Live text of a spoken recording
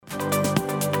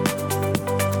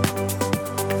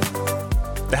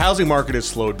housing market has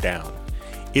slowed down.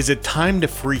 Is it time to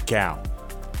freak out?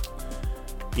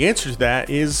 The answer to that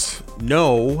is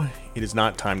no, it is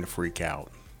not time to freak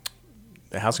out.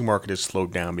 The housing market has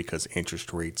slowed down because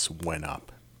interest rates went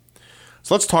up.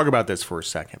 So let's talk about this for a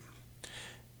second.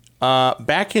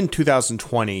 Back in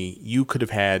 2020, you could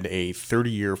have had a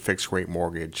 30-year fixed rate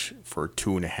mortgage for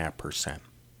 2.5%.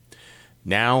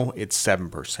 Now it's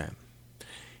 7%.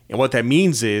 And what that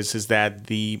means is that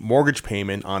the mortgage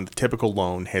payment on the typical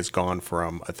loan has gone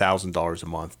from $1,000 a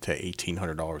month to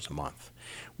 $1,800 a month,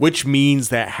 which means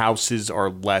that houses are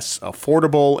less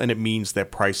affordable, and it means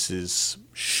that prices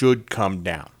should come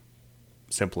down.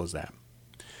 Simple as that.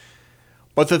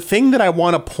 But the thing that I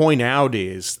want to point out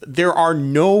is there are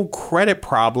no credit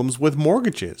problems with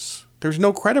mortgages. There's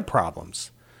no credit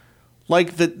problems.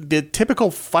 Like the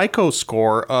typical FICO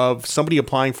score of somebody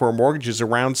applying for a mortgage is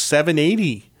around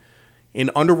 780. And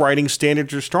underwriting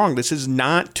standards are strong. This is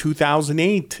not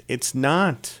 2008. It's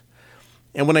not.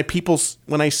 And when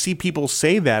I see people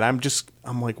say that,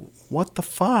 I'm like, what the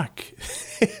fuck?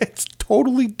 It's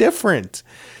totally different.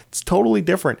 It's totally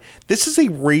different. This is a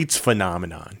rates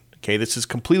phenomenon. Okay, this is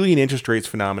completely an interest rates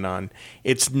phenomenon.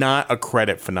 It's not a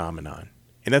credit phenomenon.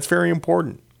 And that's very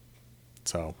important.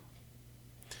 So,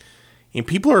 and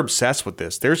people are obsessed with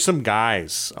this. There's some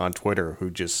guys on Twitter who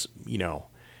just,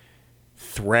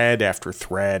 thread after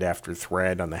thread after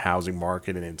thread on the housing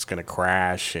market, and it's going to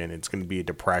crash and it's going to be a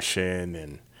depression.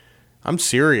 And I'm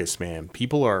serious, man.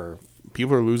 People are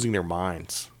losing their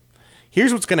minds.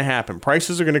 Here's what's going to happen.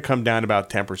 Prices are going to come down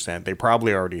about 10%. They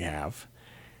probably already have.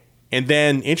 And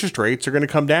then interest rates are going to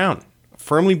come down. I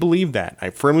firmly believe that.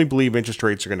 I firmly believe interest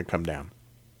rates are going to come down.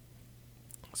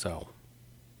 So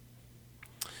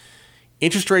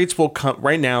interest rates will come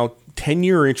right now.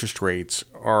 10-year interest rates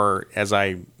are, as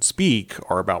I speak,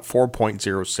 are about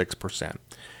 4.06%.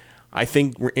 I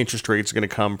think interest rates are going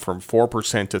to come from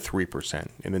 4% to 3%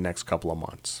 in the next couple of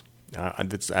months.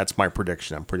 That's my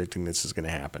prediction. I'm predicting this is going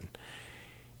to happen.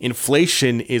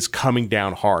 Inflation is coming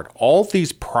down hard. All of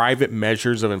these private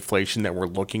measures of inflation that we're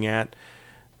looking at,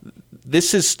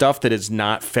 this is stuff that is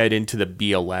not fed into the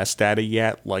BLS data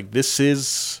yet.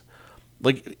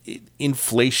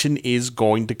 Inflation is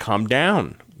going to come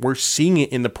down. We're seeing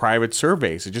it in the private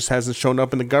surveys. It just hasn't shown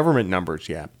up in the government numbers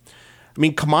yet. I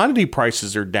mean, commodity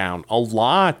prices are down a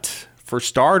lot for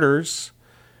starters.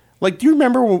 Like, do you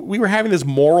remember when we were having this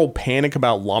moral panic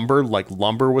about lumber? Like,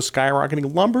 lumber was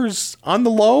skyrocketing. Lumber's on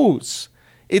the lows.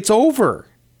 It's over.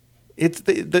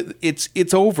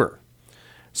 It's over.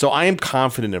 So I am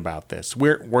confident about this.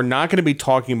 We're not going to be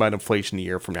talking about inflation a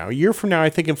year from now. A year from now,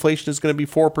 I think inflation is going to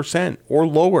be 4% or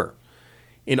lower.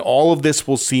 And all of this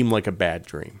will seem like a bad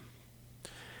dream.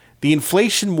 The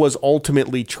inflation was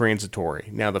ultimately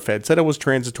transitory. Now, the Fed said it was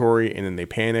transitory, and then they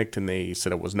panicked, and they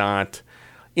said it was not.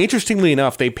 Interestingly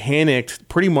enough, they panicked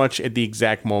pretty much at the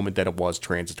exact moment that it was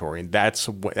transitory. And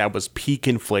that was peak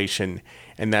inflation,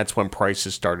 and that's when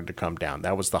prices started to come down.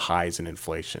 That was the highs in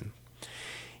inflation.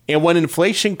 And when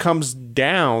inflation comes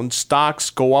down,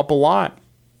 stocks go up a lot.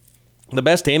 The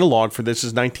best analog for this is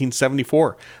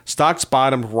 1974. Stocks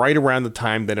bottomed right around the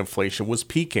time that inflation was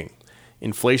peaking.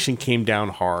 Inflation came down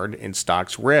hard and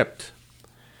stocks ripped.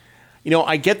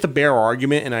 I get the bear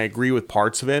argument and I agree with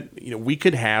parts of it. We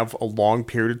could have a long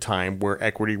period of time where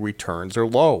equity returns are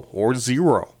low or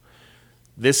zero.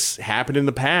 This happened in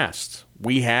the past.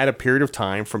 We had a period of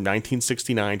time from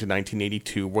 1969 to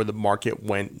 1982 where the market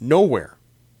went nowhere.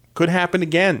 Could happen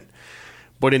again.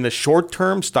 But in the short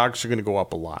term, stocks are going to go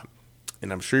up a lot.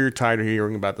 And I'm sure you're tired of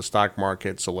hearing about the stock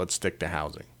market, so let's stick to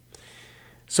housing.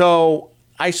 So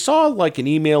I saw an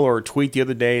email or a tweet the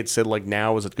other day. It said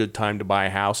now is a good time to buy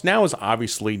a house. Now is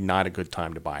obviously not a good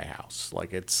time to buy a house.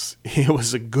 It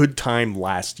was a good time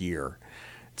last year.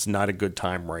 It's not a good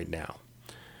time right now.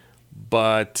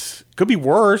 But it could be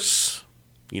worse.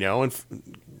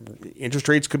 Interest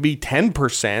rates could be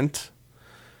 10%.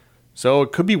 So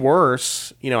it could be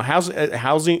worse.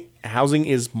 Housing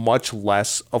is much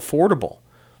less affordable.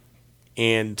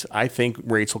 And I think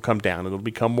rates will come down. It'll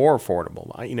become more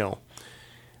affordable.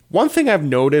 One thing I've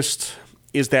noticed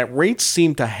is that rates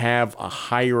seem to have a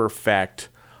higher effect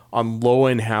on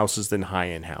low-end houses than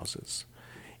high-end houses.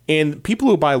 And people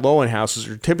who buy low-end houses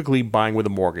are typically buying with a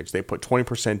mortgage. They put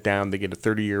 20% down. They get a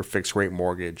 30-year fixed-rate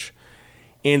mortgage.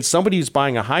 And somebody who's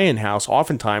buying a high-end house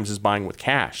oftentimes is buying with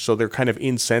cash. So they're kind of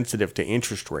insensitive to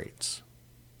interest rates.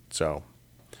 So,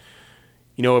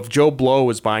 if Joe Blow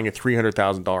is buying a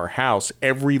 $300,000 house,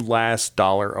 every last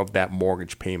dollar of that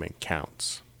mortgage payment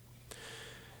counts.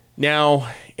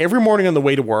 Now, every morning on the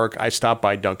way to work, I stop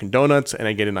by Dunkin' Donuts and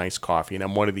I get an iced coffee. And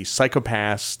I'm one of these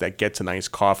psychopaths that gets an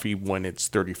iced coffee when it's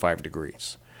 35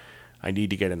 degrees. I need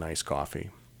to get a nice coffee.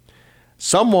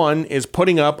 Someone is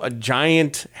putting up a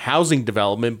giant housing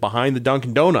development behind the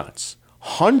Dunkin' Donuts.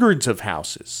 Hundreds of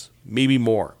houses, maybe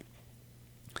more.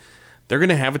 They're going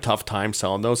to have a tough time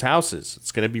selling those houses.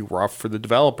 It's going to be rough for the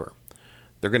developer.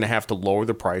 They're going to have to lower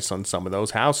the price on some of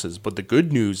those houses. But the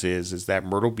good news is that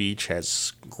Myrtle Beach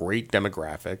has great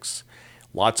demographics.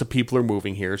 Lots of people are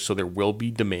moving here, so there will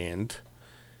be demand.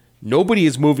 Nobody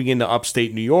is moving into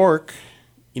upstate New York.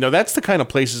 You know, that's the kind of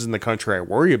places in the country I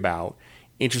worry about.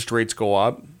 Interest rates go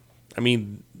up. I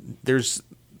mean,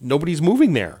 nobody's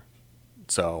moving there.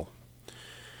 So,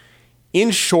 in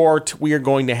short, we are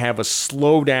going to have a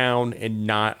slowdown and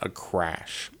not a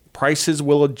crash. Prices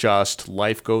will adjust.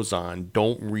 Life goes on.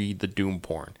 Don't read the doom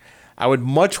porn. I would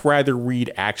much rather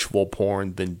read actual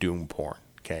porn than doom porn.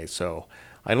 Okay, so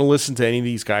I don't listen to any of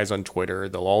these guys on Twitter.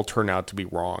 They'll all turn out to be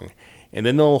wrong. And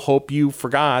then they'll hope you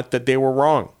forgot that they were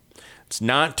wrong. It's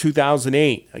not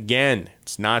 2008. Again,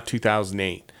 it's not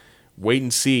 2008. Wait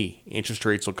and see. Interest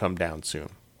rates will come down soon.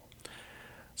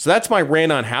 So that's my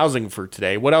rant on housing for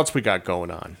today. What else we got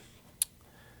going on?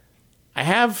 I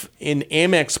have an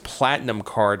Amex Platinum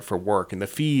card for work, and the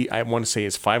fee, I want to say,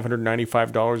 is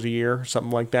 $595 a year,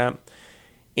 something like that.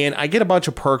 And I get a bunch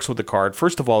of perks with the card.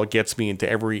 First of all, it gets me into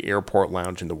every airport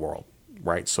lounge in the world,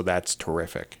 right? So that's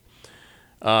terrific.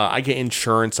 I get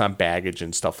insurance on baggage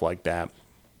and stuff like that.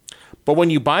 But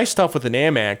when you buy stuff with an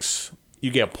Amex,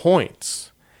 you get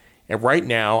points. And right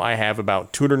now, I have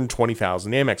about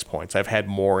 220,000 Amex points. I've had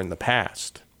more in the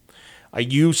past. I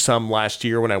used some last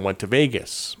year when I went to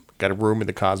Vegas. Got a room in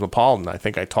the Cosmopolitan. I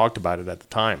think I talked about it at the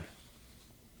time.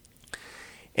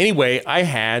 Anyway, I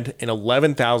had an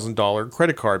 $11,000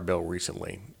 credit card bill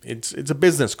recently. It's a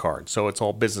business card, so it's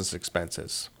all business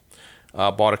expenses.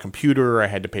 Bought a computer. I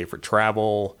had to pay for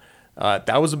travel.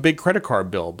 That was a big credit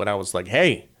card bill, but I was like,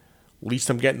 hey, at least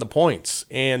I'm getting the points.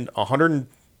 And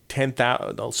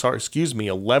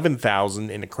 $11,000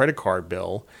 in a credit card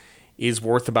bill is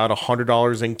worth about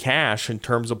 $100 in cash in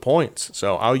terms of points.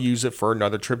 So I'll use it for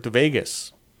another trip to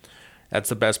Vegas. That's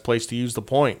the best place to use the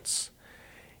points.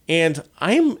 And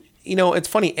it's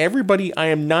funny, I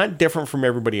am not different from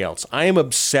everybody else. I am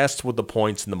obsessed with the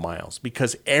points and the miles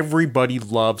because everybody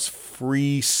loves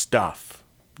free stuff,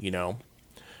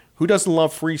 Who doesn't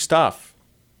love free stuff?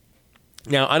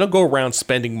 Now, I don't go around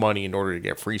spending money in order to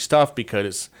get free stuff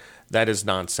because that is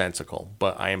nonsensical,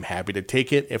 but I am happy to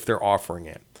take it if they're offering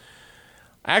it.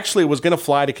 I actually was going to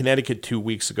fly to Connecticut 2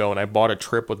 weeks ago, and I bought a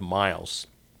trip with miles.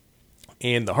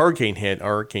 And the hurricane hit,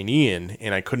 Hurricane Ian,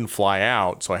 and I couldn't fly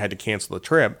out, so I had to cancel the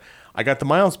trip. I got the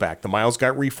miles back. The miles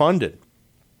got refunded,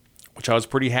 which I was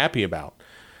pretty happy about.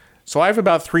 So I have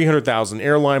about 300,000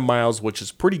 airline miles, which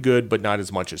is pretty good, but not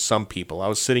as much as some people. I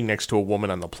was sitting next to a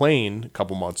woman on the plane a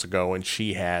couple months ago, and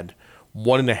she had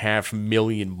 1.5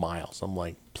 million miles. I'm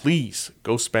like, please,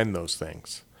 go spend those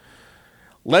things.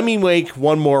 Let me make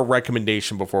one more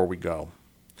recommendation before we go.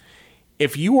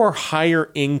 If you are higher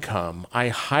income, I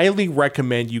highly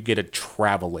recommend you get a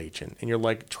travel agent. And you're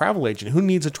like, travel agent? Who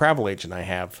needs a travel agent? I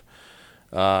have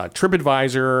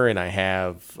TripAdvisor and I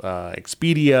have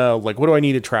Expedia. Like, what do I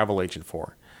need a travel agent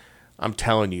for? I'm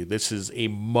telling you, this is a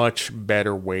much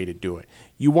better way to do it.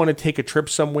 You want to take a trip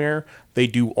somewhere, they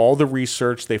do all the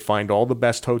research, they find all the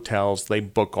best hotels, they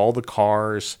book all the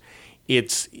cars.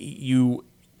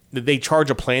 They charge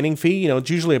a planning fee. It's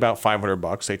usually about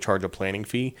 $500. They charge a planning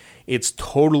fee. It's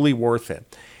totally worth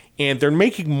it. And they're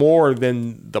making more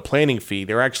than the planning fee.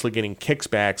 They're actually getting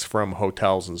kickbacks from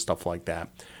hotels and stuff like that.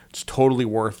 It's totally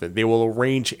worth it. They will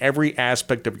arrange every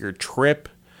aspect of your trip.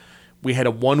 We had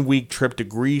a 1-week trip to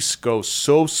Greece go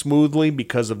so smoothly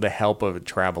because of the help of a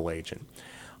travel agent.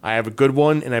 I have a good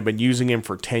one, and I've been using him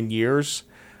for 10 years.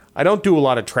 I don't do a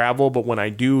lot of travel, but when I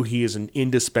do, he is an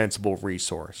indispensable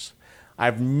resource.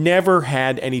 I've never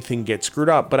had anything get screwed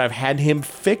up, but I've had him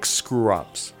fix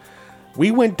screw-ups.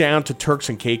 We went down to Turks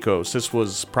and Caicos. This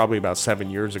was probably about 7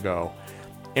 years ago.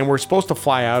 And we're supposed to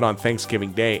fly out on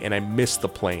Thanksgiving Day, and I missed the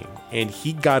plane. And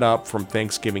he got up from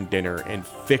Thanksgiving dinner and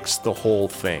fixed the whole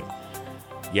thing.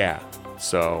 Yeah,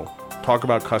 so talk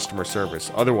about customer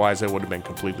service. Otherwise, I would have been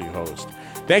completely hosed.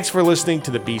 Thanks for listening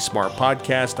to the Be Smart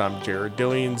podcast. I'm Jared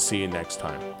Dillian. See you next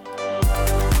time.